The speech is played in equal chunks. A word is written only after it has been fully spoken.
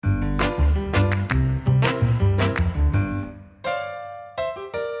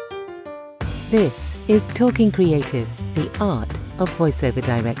This is Talking Creative, the art of voiceover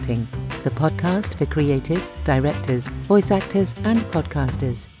directing, the podcast for creatives, directors, voice actors, and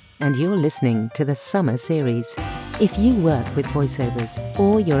podcasters. And you're listening to the summer series. If you work with voiceovers,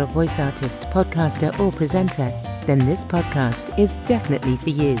 or you're a voice artist, podcaster, or presenter, then this podcast is definitely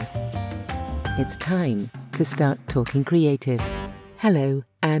for you. It's time to start talking creative. Hello,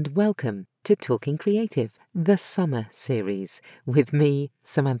 and welcome to Talking Creative, the summer series, with me,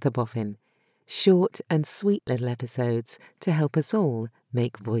 Samantha Boffin. Short and sweet little episodes to help us all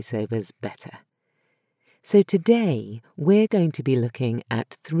make voiceovers better. So today, we're going to be looking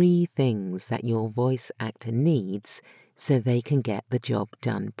at 3 things that your voice actor needs so they can get the job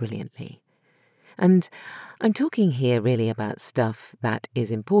done brilliantly. And I'm talking here really about stuff that is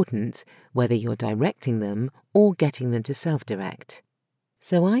important, whether you're directing them or getting them to self-direct.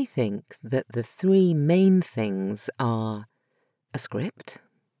 So I think that the 3 main things are a script,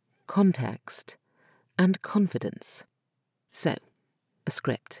 context, and confidence. So, a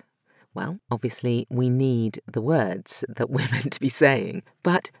script. Well, obviously we need the words that we're meant to be saying,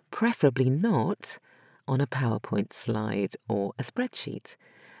 but preferably not on a PowerPoint slide or a spreadsheet,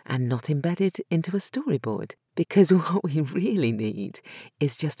 and not embedded into a storyboard, because what we really need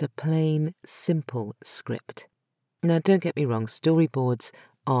is just a plain, simple script. Now, don't get me wrong, storyboards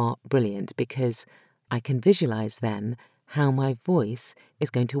are brilliant because I can visualize then how my voice is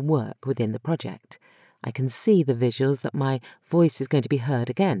going to work within the project. I can see the visuals that my voice is going to be heard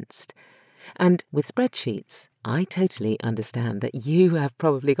against. And with spreadsheets, I totally understand that you have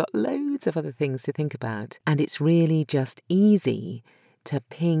probably got loads of other things to think about, and it's really just easy to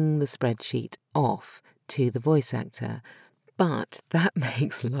ping the spreadsheet off to the voice actor. But that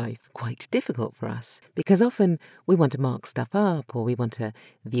makes life quite difficult for us, because often we want to mark stuff up, or we want to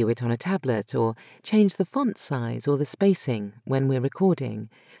view it on a tablet, or change the font size or the spacing when we're recording,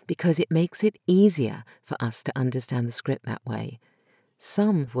 because it makes it easier for us to understand the script that way.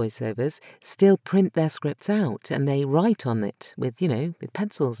 Some voiceovers still print their scripts out and they write on it with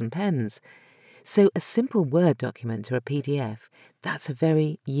pencils and pens. So a simple Word document or a PDF, that's a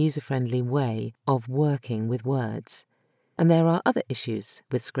very user-friendly way of working with words. And there are other issues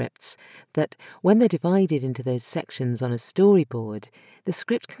with scripts, that when they're divided into those sections on a storyboard, the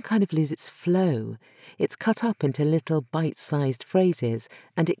script can kind of lose its flow. It's cut up into little bite-sized phrases,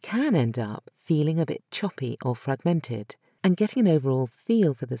 and it can end up feeling a bit choppy or fragmented. And getting an overall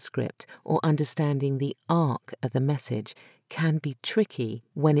feel for the script or understanding the arc of the message can be tricky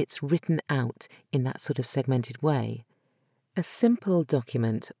when it's written out in that sort of segmented way. A simple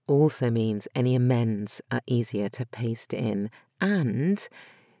document also means any amends are easier to paste in, and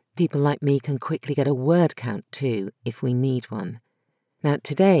people like me can quickly get a word count too if we need one. Now,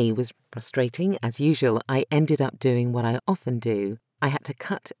 today was frustrating. As usual, I ended up doing what I often do. I had to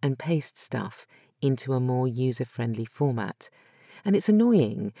cut and paste stuff into a more user-friendly format. And it's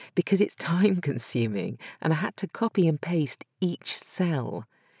annoying because it's time-consuming, and I had to copy and paste each cell.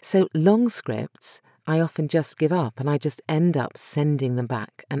 So long scripts, I often just give up and I just end up sending them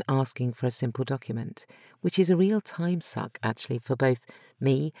back and asking for a simple document, which is a real time suck actually for both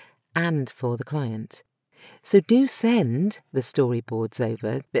me and for the client. So do send the storyboards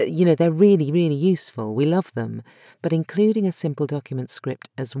over. They're really, really useful. We love them. But including a simple document script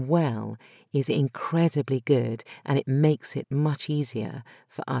as well is incredibly good, and it makes it much easier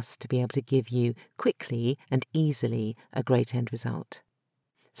for us to be able to give you quickly and easily a great end result.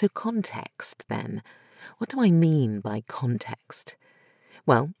 So context, then. What do I mean by context?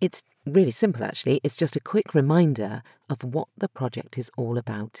 Well, it's really simple, actually. It's just a quick reminder of what the project is all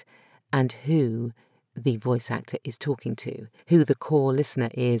about and who the voice actor is talking to, who the core listener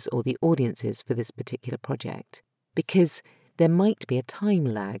is or the audience is for this particular project. Because there might be a time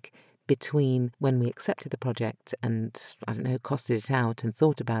lag between when we accepted the project and, costed it out and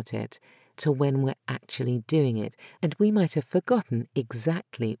thought about it, to when we're actually doing it, and we might have forgotten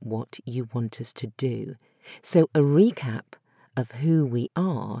exactly what you want us to do. So a recap of who we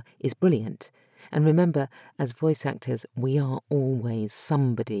are is brilliant. And remember, as voice actors, we are always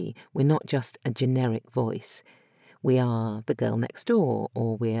somebody. We're not just a generic voice. We are the girl next door,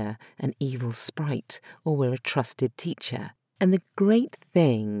 or we're an evil sprite, or we're a trusted teacher. And the great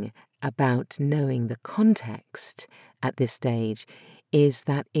thing about knowing the context at this stage is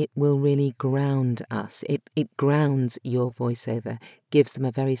that it will really ground us. It grounds your voiceover, gives them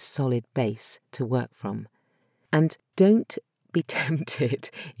a very solid base to work from. And don't be tempted,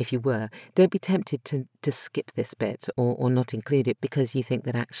 don't be tempted to skip this bit or not include it because you think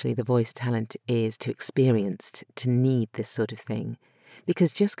that actually the voice talent is too experienced to need this sort of thing.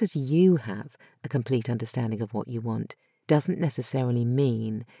 Because just because you have a complete understanding of what you want doesn't necessarily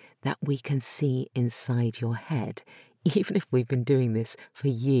mean that we can see inside your head, even if we've been doing this for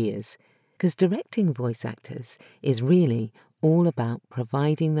years. Because directing voice actors is really all about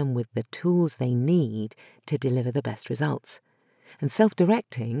providing them with the tools they need to deliver the best results. And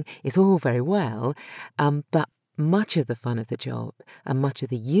self-directing is all very well, but much of the fun of the job and much of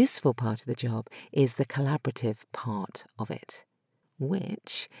the useful part of the job is the collaborative part of it,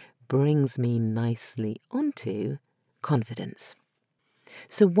 which brings me nicely onto confidence.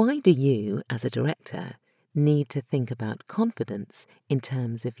 So why do you, as a director, need to think about confidence in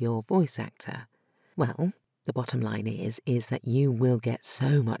terms of your voice actor? Well, the bottom line is that you will get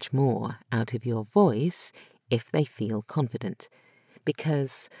so much more out of your voice if they feel confident.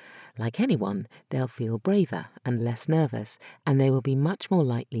 Because, like anyone, they'll feel braver and less nervous, and they will be much more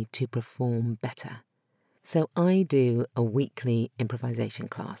likely to perform better. So I do a weekly improvisation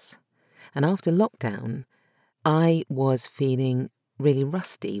class. And after lockdown, I was feeling really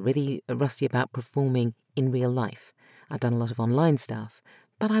rusty about performing in real life. I'd done a lot of online stuff,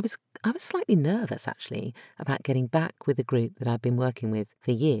 but I was slightly nervous, actually, about getting back with the group that I'd been working with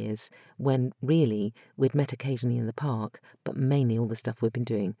for years, when really we'd met occasionally in the park, but mainly all the stuff we'd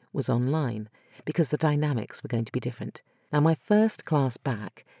been doing was online, because the dynamics were going to be different. Now, my first class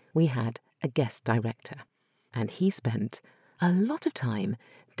back, we had a guest director, and he spent a lot of time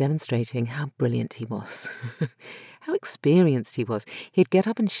demonstrating how brilliant he was, how experienced he was. He'd get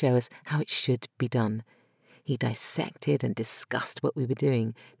up and show us how it should be done. He dissected and discussed what we were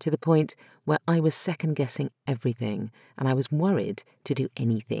doing to the point where I was second-guessing everything, and I was worried to do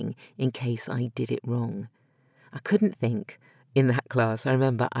anything in case I did it wrong. I couldn't think, in that class, I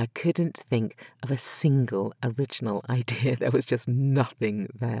remember I couldn't think of a single original idea. There was just nothing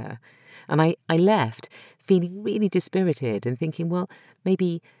there. And I left feeling really dispirited and thinking, well,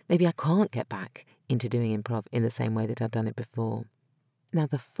 maybe I can't get back into doing improv in the same way that I'd done it before. Now,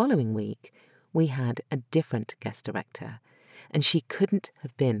 the following week, we had a different guest director, and she couldn't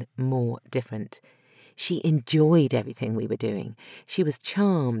have been more different. She enjoyed everything we were doing. She was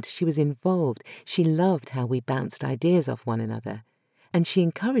charmed, she was involved, she loved how we bounced ideas off one another. And she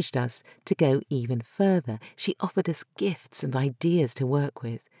encouraged us to go even further. She offered us gifts and ideas to work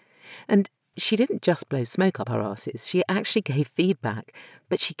with. And she didn't just blow smoke up our asses, she actually gave feedback,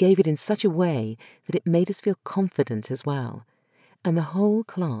 but she gave it in such a way that it made us feel confident as well. And the whole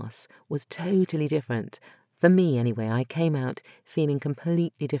class was totally different. For me, anyway, I came out feeling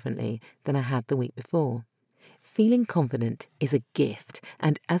completely differently than I had the week before. Feeling confident is a gift,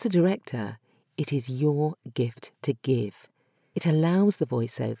 and as a director, it is your gift to give. It allows the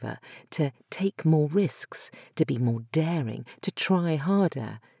voiceover to take more risks, to be more daring, to try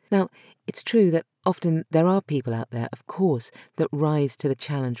harder. Now, it's true that often there are people out there, of course, that rise to the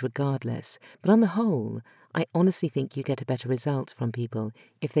challenge regardless, but on the whole, I honestly think you get a better result from people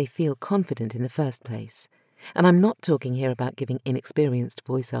if they feel confident in the first place. And I'm not talking here about giving inexperienced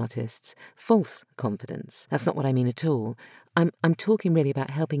voice artists false confidence. That's not what I mean at all. I'm talking really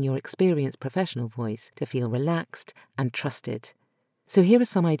about helping your experienced professional voice to feel relaxed and trusted. So here are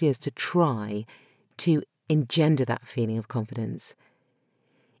some ideas to try to engender that feeling of confidence.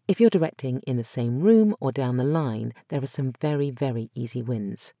 If you're directing in the same room or down the line, there are some very, very easy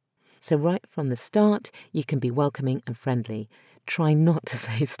wins. So right from the start, you can be welcoming and friendly. Try not to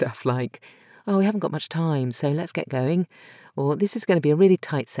say stuff like, oh, we haven't got much time, so let's get going. Or this is going to be a really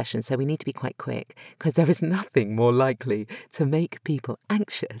tight session, so we need to be quite quick, because there is nothing more likely to make people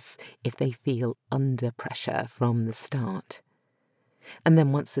anxious if they feel under pressure from the start. And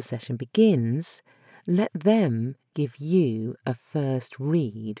then once the session begins, let them give you a first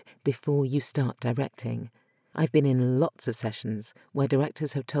read before you start directing. I've been in lots of sessions where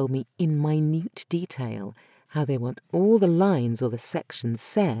directors have told me in minute detail how they want all the lines or the sections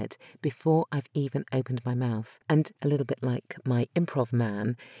said before I've even opened my mouth. And a little bit like my improv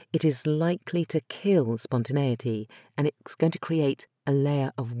man, it is likely to kill spontaneity, and it's going to create a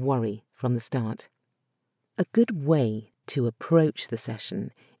layer of worry from the start. A good way to approach the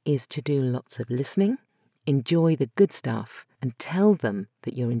session is to do lots of listening, enjoy the good stuff, and tell them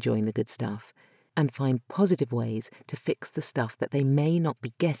that you're enjoying the good stuff, and find positive ways to fix the stuff that they may not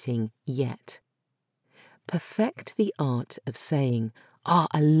be getting yet. Perfect the art of saying, "Oh,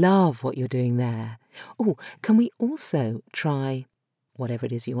 I love what you're doing there." Oh, can we also try whatever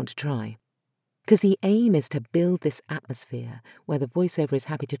it is you want to try? Because the aim is to build this atmosphere where the voiceover is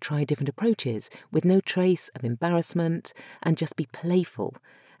happy to try different approaches with no trace of embarrassment and just be playful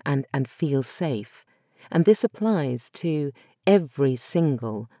and feel safe. And this applies to every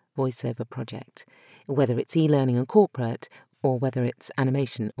single voiceover project, whether it's e-learning and corporate or whether it's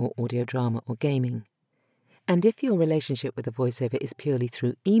animation or audio drama or gaming. And if your relationship with a voiceover is purely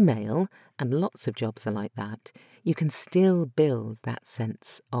through email, and lots of jobs are like that, you can still build that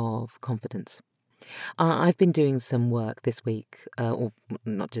sense of confidence. I've been doing some work this week, or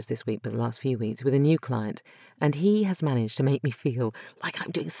not just this week, but the last few weeks, with a new client, and he has managed to make me feel like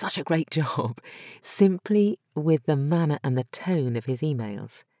I'm doing such a great job, simply with the manner and the tone of his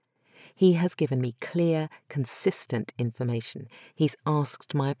emails. He has given me clear, consistent information. He's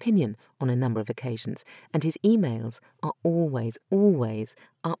asked my opinion on a number of occasions, and his emails are always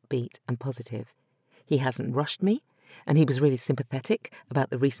upbeat and positive. He hasn't rushed me, and he was really sympathetic about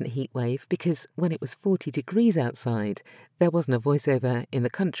the recent heat wave because when it was 40 degrees outside, there wasn't a voiceover in the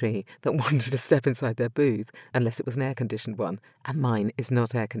country that wanted to step inside their booth unless it was an air-conditioned one, and mine is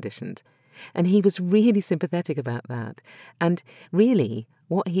not air-conditioned. And he was really sympathetic about that. And really,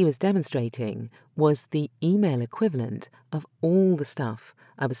 what he was demonstrating was the email equivalent of all the stuff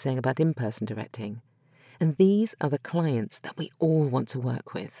I was saying about in-person directing. And these are the clients that we all want to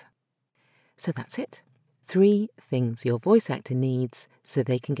work with. So that's it. 3 things your voice actor needs so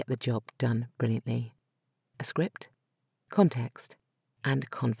they can get the job done brilliantly: a script, context, and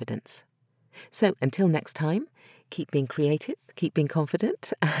confidence. So until next time, keep being creative, keep being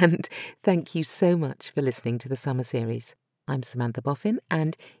confident, and thank you so much for listening to the Summer Series. I'm Samantha Boffin,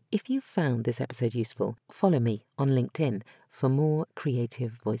 and if you found this episode useful, follow me on LinkedIn for more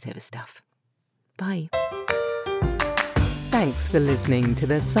creative voiceover stuff. Bye. Thanks for listening to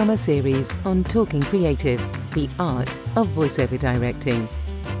the Summer Series on Talking Creative, the art of voiceover directing.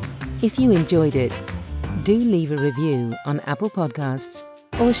 If you enjoyed it, do leave a review on Apple Podcasts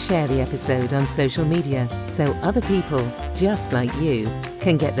or share the episode on social media so other people, just like you,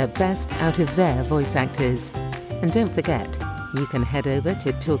 can get the best out of their voice actors. And don't forget, you can head over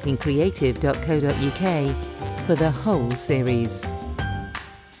to talkingcreative.co.uk for the whole series.